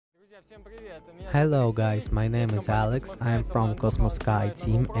Hello guys, my name is Alex, I am from KOSMOSKY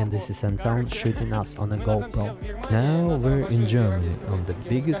team and this is Anton shooting us on a GoPro. Now we're in Germany on the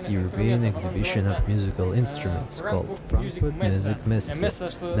biggest European exhibition of musical instruments called Frankfurt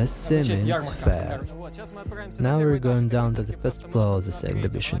MusikMesse. Messe means fair. Now we're going down to the first floor of this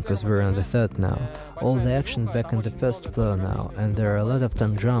exhibition because we're on the third now. All the action back on the first floor now and there are a lot of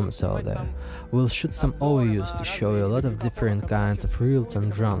tongue drums out there. We'll shoot some overviews to show you a lot of different kinds of real tongue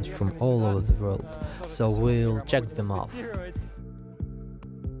drums from all over the world, so we'll check them off.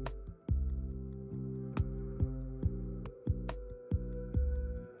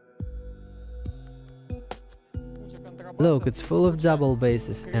 Look, it's full of double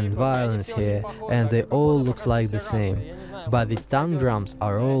basses and violins here, and they all look like the same. But the tongue drums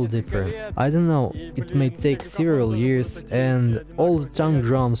are all different. I don't know, it may take several years and all the tongue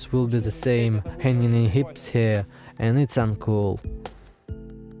drums will be the same, hanging in hips here, and it's uncool.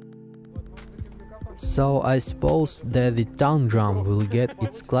 So I suppose that the tongue drum will get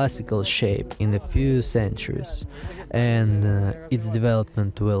its classical shape in a few centuries, and its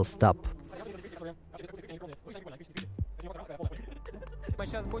development will stop.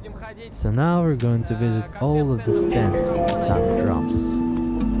 So now we're going to visit all of the stands with the tongue drums.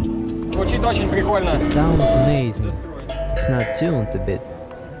 It sounds amazing. It's not tuned a bit.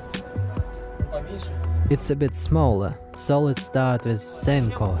 It's a bit smaller, so let's start with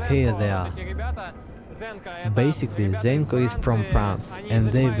Zenko. Here they are. Basically, Zenko is from France, and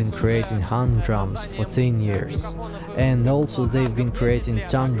they've been creating hand drums for 10 years. And also they've been creating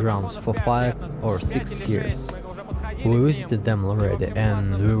tongue drums for 5 or 6 years. We visited them already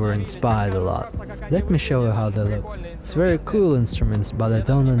and we were inspired a lot. Let me show you how they look. It's very cool instruments, but I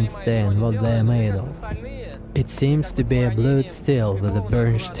don't understand what they are made of. It seems to be a blued steel with a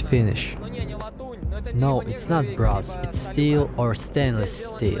burnished finish. No, it's not brass, it's steel or stainless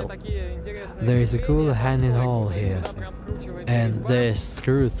steel. There is a cool hanging hole here, and there's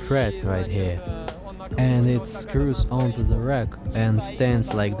screw thread right here. And it screws onto the rack and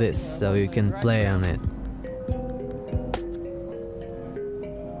stands like this, so you can play on it.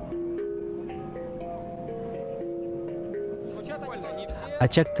 I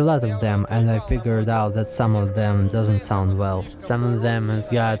checked a lot of them and I figured out that some of them doesn't sound well. Some of them has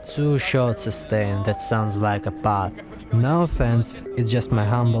got too short sustain that sounds like a pot. No offense, it's just my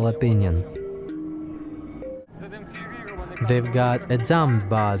humble opinion. They've got a dumped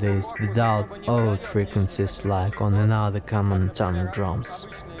bodies without odd frequencies like on another common tongue drums.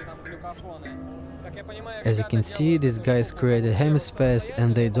 As you can see, these guys created hemispheres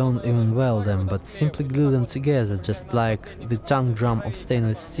and they don't even weld them, but simply glue them together, just like the tongue drum of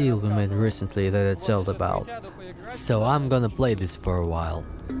stainless steel we made recently that I told about. So I'm gonna play this for a while.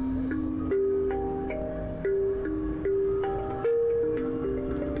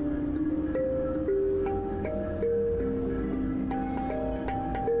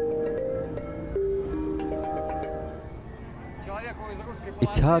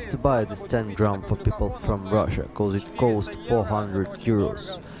 It's hard to buy this tongue drum for people from Russia, cause it costs 400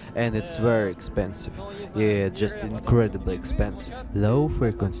 euros and it's very expensive. Yeah, just incredibly expensive. Low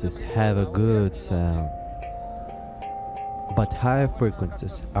frequencies have a good sound, but higher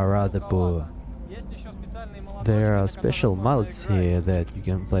frequencies are rather poor. There are special mallets here that you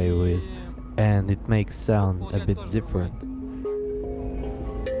can play with, and it makes sound a bit different.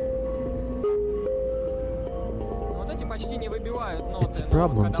 It's a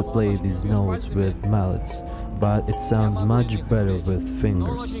problem to play these notes with mallets, but it sounds much better with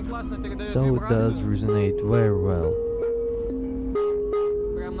fingers, so it does resonate very well.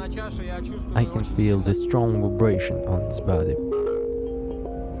 I can feel the strong vibration on this body.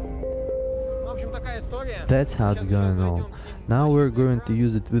 That's how it's going on. Now we're going to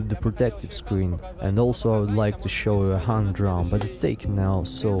use it with the protective screen, and also I would like to show you a hand drum, but it's taken now,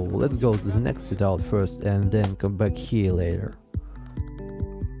 so let's go to the next setup first and then come back here later.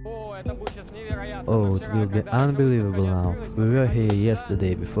 Oh, it will be unbelievable now. We were here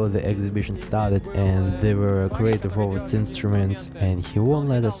yesterday before the exhibition started and there were a creator of its instruments and he won't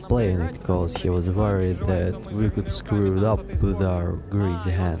let us play in it because he was worried that we could screw it up with our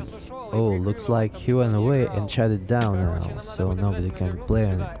greasy hands. Oh, looks like he went away and shut it down now, so nobody can play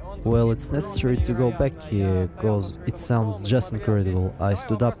on it. Well, it's necessary to go back here, cause it sounds just incredible. I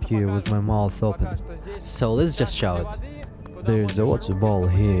stood up here with my mouth open. So let's just show it. There's a water ball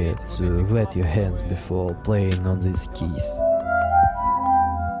here to wet your hands before playing on these keys.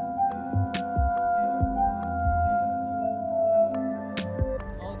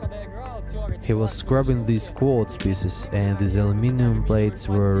 He was scrubbing these quartz pieces and these aluminum plates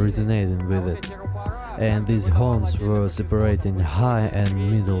were resonating with it. and these horns were separating high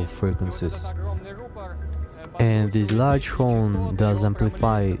and middle frequencies. And this large horn does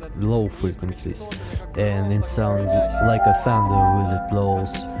amplify low frequencies, and it sounds like a thunder with it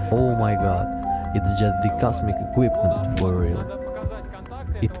lows. Oh my god, it's just the cosmic equipment for real.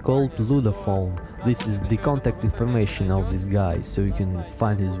 It's called LUDOPHONE. This is the contact information of this guy, so you can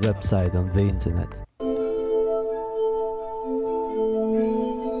find his website on the internet.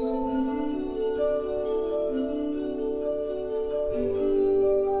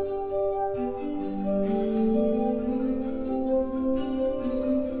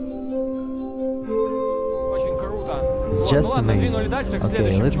 It's just amazing.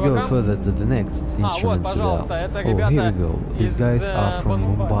 Okay, let's go further to the next instrument setup. Oh, here we go. These guys are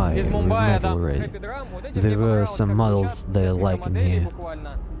from Mumbai with metal already. There were some models that I like in here.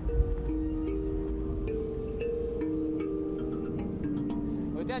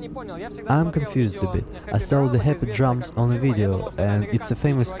 I'm confused a bit. I saw the Happy Drums on a video, and it's a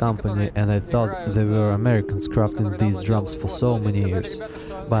famous company, and I thought they were Americans crafting these drums for so many years.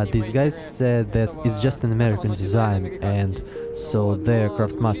 But these guys said that it's just an American design, and so they're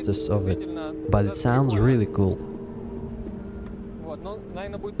craft masters of it. But it sounds really cool.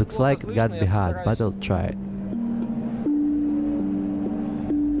 Looks like it got me hard, but I'll try it.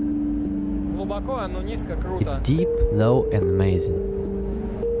 It's deep, low and amazing.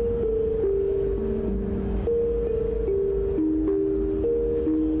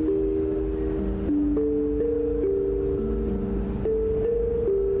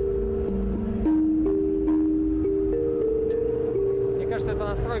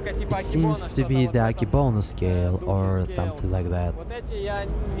 It seems to be the KOSMOSKY scale or something like that.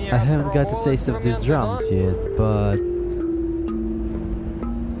 I haven't got a taste of these drums yet, but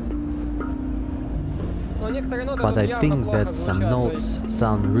I think that some notes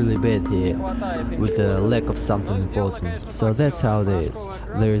sound really bad here, with a lack of something important. So that's how it is.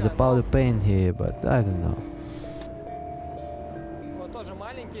 There is a powder paint here, but I don't know.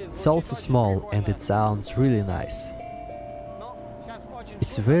 It's also small and it sounds really nice.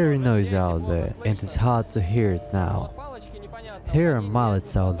 It's very noisy out there, and it's hard to hear it now. Here are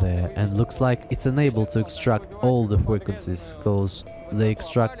mallets out there, and looks like it's unable to extract all the frequencies, cause they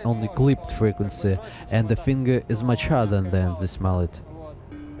extract only clipped frequency, and the finger is much harder than this mallet.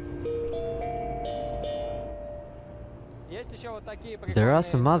 There are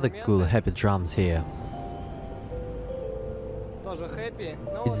some other cool Happy Drums here.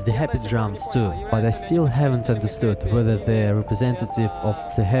 It's the Happy Drums too, but I still haven't understood whether they're representative of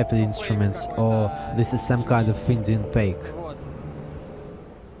the Happy instruments or this is some kind of Indian fake.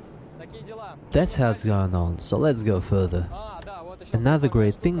 That's how it's going on, so let's go further. Another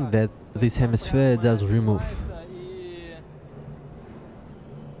great thing that this hemisphere does remove.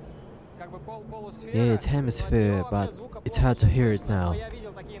 Yeah, it's hemisphere, but it's hard to hear it now.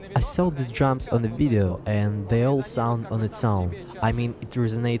 I saw these drums on the video and they all sound on its own. I mean, it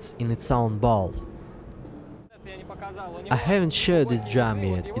resonates in its own ball. I haven't showed this drum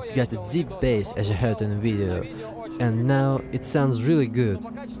yet, it's got a deep bass as I heard in the video, and now it sounds really good.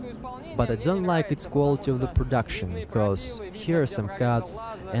 But I don't like its quality of the production, because here are some cuts,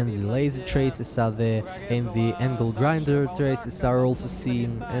 and the lazy traces are there, and the angle grinder traces are also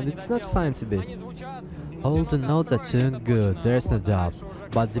seen, and it's not fancy bit. All the notes are tuned good, there's no doubt,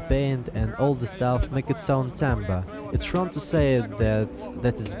 but the paint and all the stuff make it sound timbre. It's wrong to say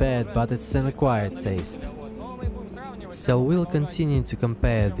that is bad, but it's an acquired taste. So we'll continue to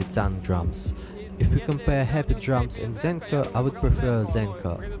compare the tongue drums. If we compare Happy Drums and Zenko, I would prefer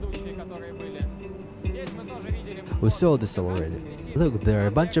Zenko. We saw this already. Look, there are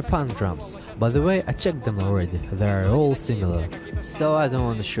a bunch of fun drums. By the way, I checked them already, they are all similar, so I don't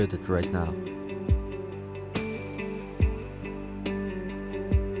want to shoot it right now.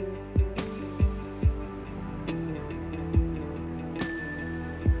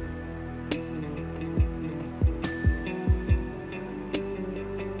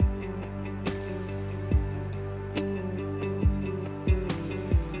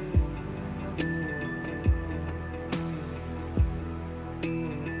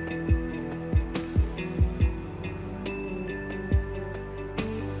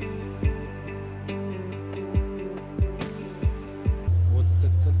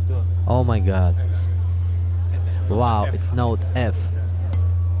 Oh my god. Wow, it's note F.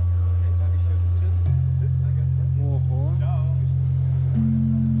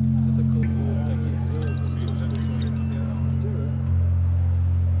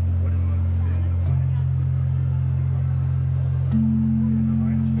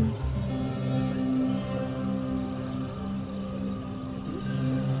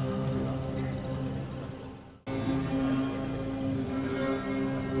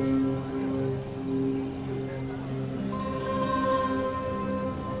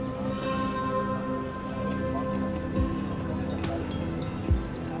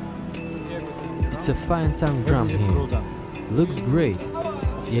 It's a fine tongue drum here. Looks great.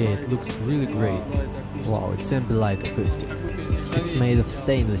 Yeah, it looks really great. Wow, it's ambilight acoustic. It's made of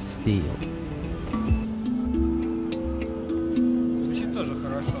stainless steel.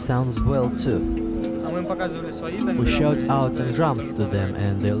 It sounds well too. We showed out some drums to them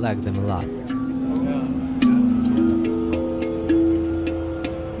and they liked them a lot.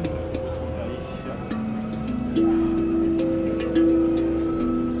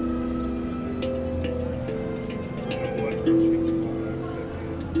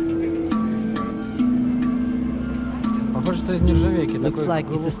 Looks like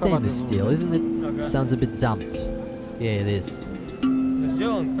it's a stainless steel, isn't it? Sounds a bit dumped. Yeah, it is.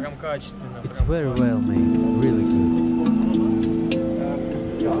 It's very well made, really good.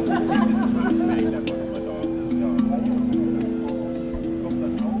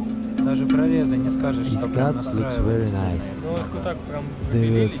 These cuts looks very nice. They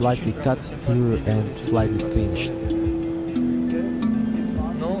were slightly cut through and slightly finished.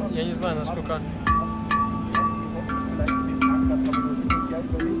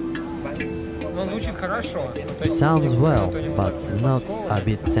 It sounds well, but some notes are a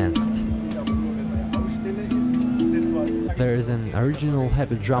bit tensed. There is an original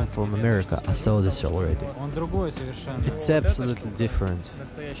happy drum from America, I saw this already. It's absolutely different.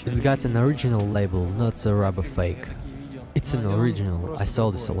 It's got an original label, not a rubber fake. It's an original, I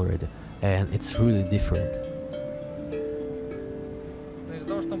saw this already, and it's really different.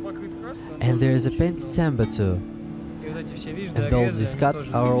 And there is a painted timbre too. And all these cuts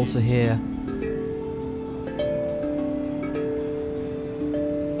are also here.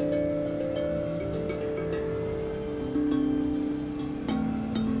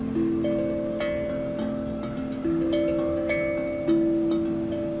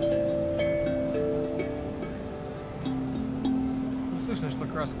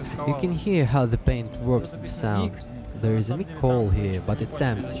 You can hear how the paint warps the sound. There is a mic hole here, but it's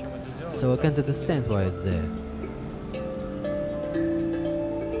empty, so I can't understand why it's there.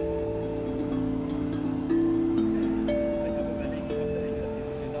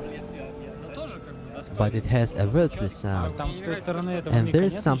 But it has a worthless sound. And there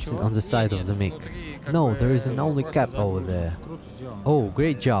is something on the side of the mic. No, there is an only cap over there. Oh,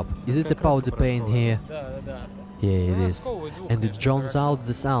 great job. Is it a powder paint here? Yeah, it is. And it drowns out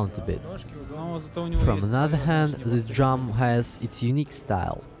the sound a bit. From another hand, this drum has its unique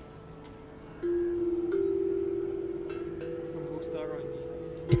style.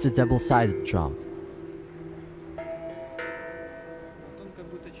 It's a double-sided drum.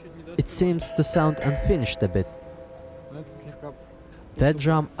 It seems to sound unfinished a bit. That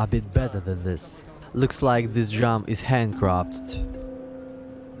drum a bit better than this. Looks like this drum is handcrafted.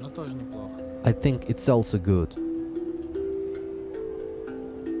 I think it's also good.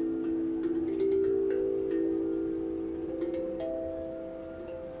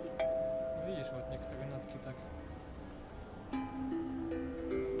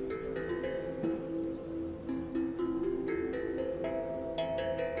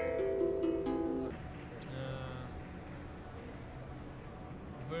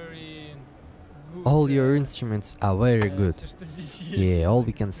 All your instruments are very good. Yeah, all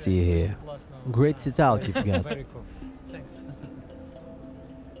we can see here. Great setup you've got.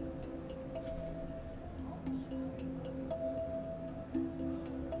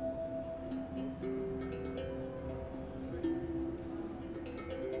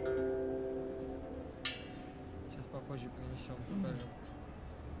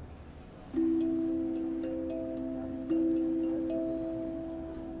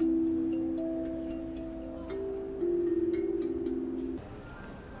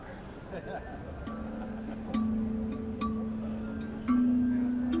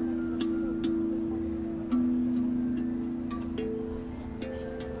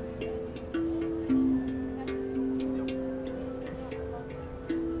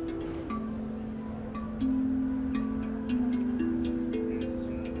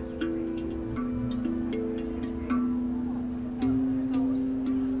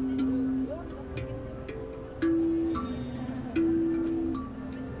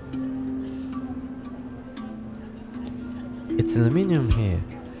 It's aluminium here.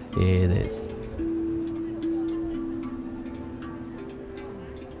 Yeah, it is.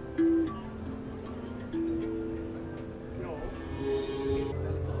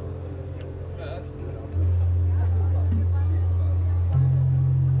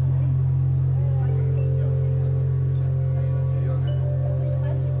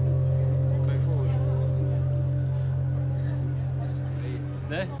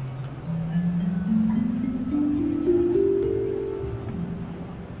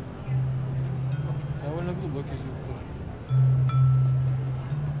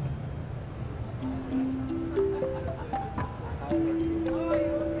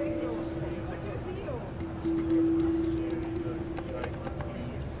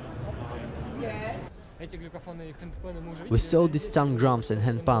 We saw these tongue drums and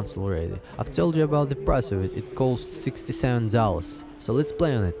hand pans already. I've told you about the price of it, it costs $67. So let's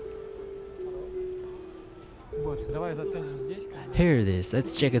play on it. Here it is,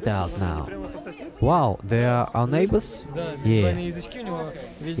 let's check it out now. Wow, they are our neighbors? Yeah.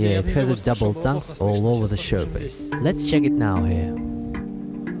 Yeah, it has a double tongues all over the surface. Let's check it now here.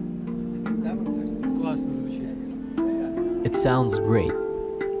 It sounds great.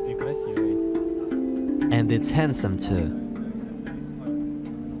 And it's handsome too.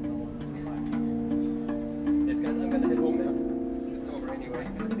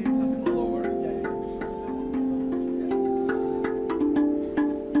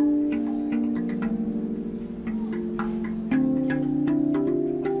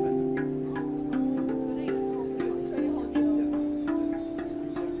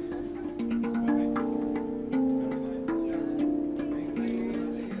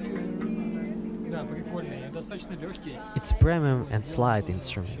 It's premium and slight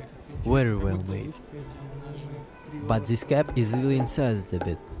instrument, very well made. But this cap is easily inserted a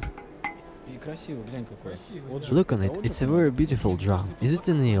bit. Look on it, it's a very beautiful drum. Is it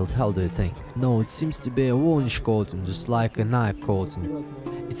annealed? How do you think? No, it seems to be a varnish coating, just like a knife coating.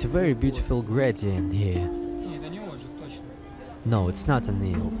 It's a very beautiful gradient here. No, it's not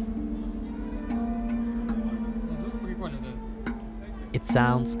annealed. It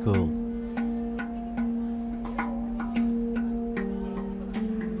sounds cool.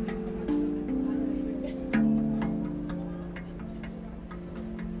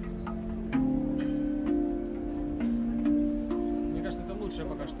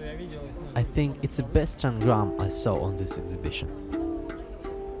 I think it's the best tongue drum I saw on this exhibition.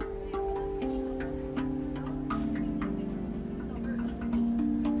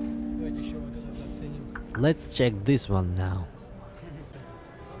 Let's check this one now.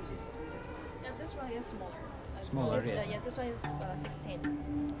 Yeah, this one is smaller. Smaller, yes. Yeah, this one is 16.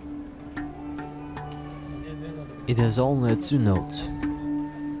 It has only 2 notes. This one,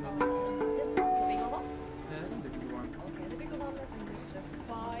 the bigger one? The big one. Okay, the bigger one is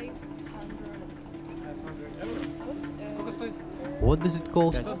 500. Сколько стоит? What does it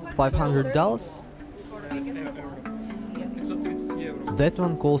cost? $500? For the biggest one? Yeah. 530 евро. That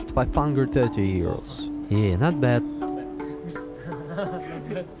one cost 530 euros. Yeah, not bad.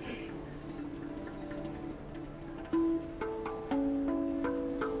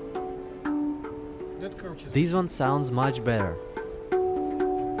 This one sounds much better.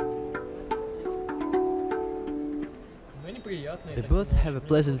 They both have a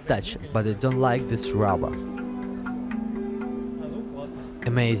pleasant touch, but I don't like this rubber.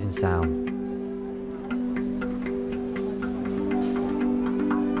 Amazing sound.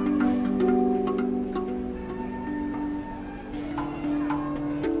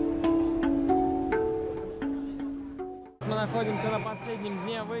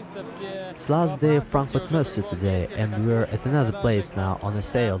 It's last day of Frankfurt Messe today, and we're at another place now on a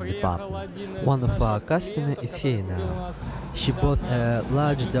sales department. One of our customers is here now. She bought a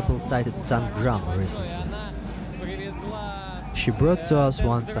large double-sided tongue drum recently. She brought to us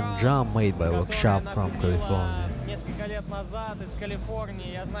one tongue drum made by a workshop from California.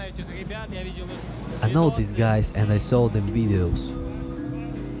 I know these guys and I saw them videos.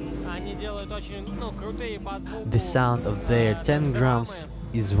 The sound of their 10 drums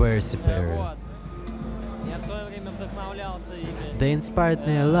is very superior. They inspired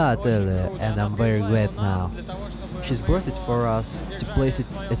me a lot earlier, and I'm very glad now. She's brought it for us to place it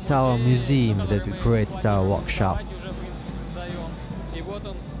at our museum that we created at our workshop.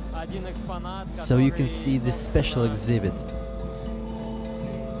 So you can see this special exhibit.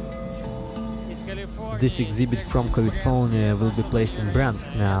 This exhibit from California will be placed in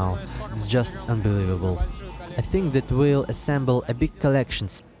Bryansk now. It's just unbelievable. I think that we'll assemble a big collection